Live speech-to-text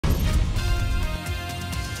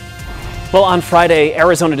Well, on Friday,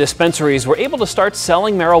 Arizona dispensaries were able to start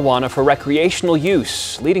selling marijuana for recreational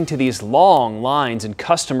use, leading to these long lines and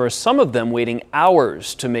customers, some of them waiting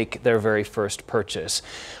hours to make their very first purchase.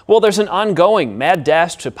 Well, there's an ongoing mad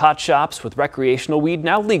dash to pot shops with recreational weed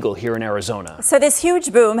now legal here in Arizona. So this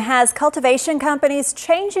huge boom has cultivation companies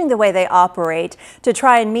changing the way they operate to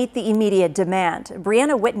try and meet the immediate demand.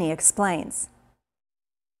 Brianna Whitney explains.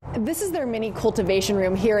 This is their mini cultivation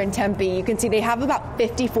room here in Tempe. You can see they have about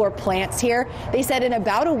 54 plants here. They said in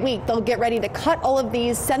about a week they'll get ready to cut all of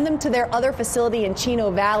these, send them to their other facility in Chino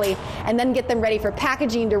Valley, and then get them ready for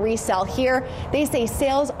packaging to resell here. They say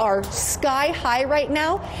sales are sky high right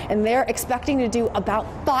now, and they're expecting to do about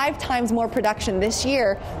 5 times more production this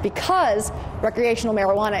year because recreational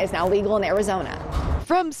marijuana is now legal in Arizona.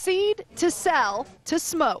 From seed to sell to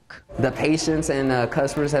smoke. The patients and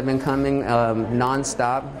customers have been coming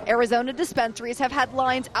nonstop. Arizona dispensaries have had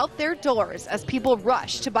lines out their doors as people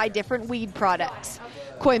rush to buy different weed products.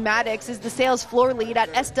 Coy Maddox is the sales floor lead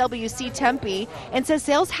at SWC Tempe and says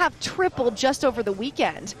sales have tripled just over the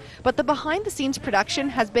weekend. But the behind-the-scenes production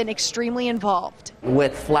has been extremely involved.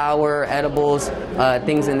 With flour, edibles,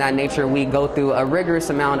 things in that nature, we go through a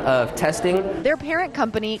rigorous amount of testing. Their parent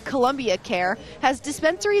company, Columbia Care, has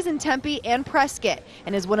dispensaries in Tempe and Prescott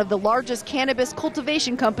and is one of the largest cannabis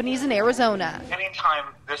cultivation companies in Arizona. Anytime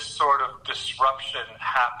this sort of disruption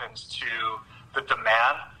happens to the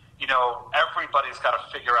demand, everybody's got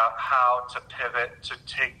to figure out how to pivot to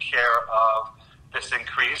take care of this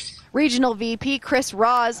increase. Regional VP Chris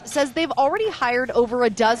Roz says they've already hired over a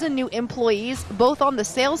dozen new employees, both on the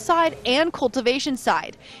sales side and cultivation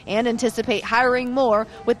side, and anticipate hiring more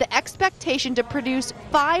with the expectation to produce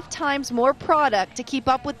 5 times more product to keep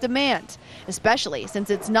up with demand, especially since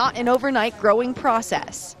it's not an overnight growing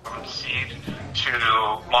process. From seed to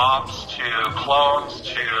mobs to clones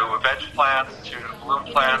to veg plants to bloom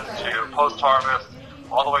plants to post-harvest,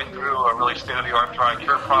 all the way through a really state-of-the-art dry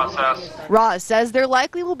cure process. Roz says there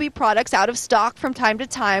likely will be products out of stock from time to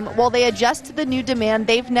time while they adjust to the new demand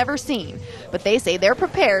they've never seen. But they say they're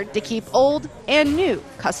prepared to keep old and new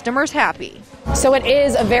customers happy. So it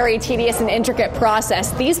is a very tedious and intricate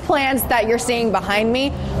process. These plants that you're seeing behind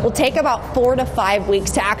me will take about 4 to 5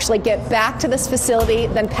 weeks to actually get back to this facility,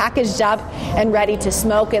 then packaged up and ready to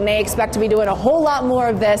smoke. And they expect to be doing a whole lot more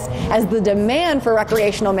of this as the demand for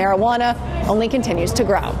recreational marijuana only continues to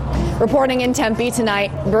grow. Reporting in Tempe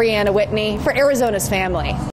tonight, Brianna Whitney for Arizona's Family.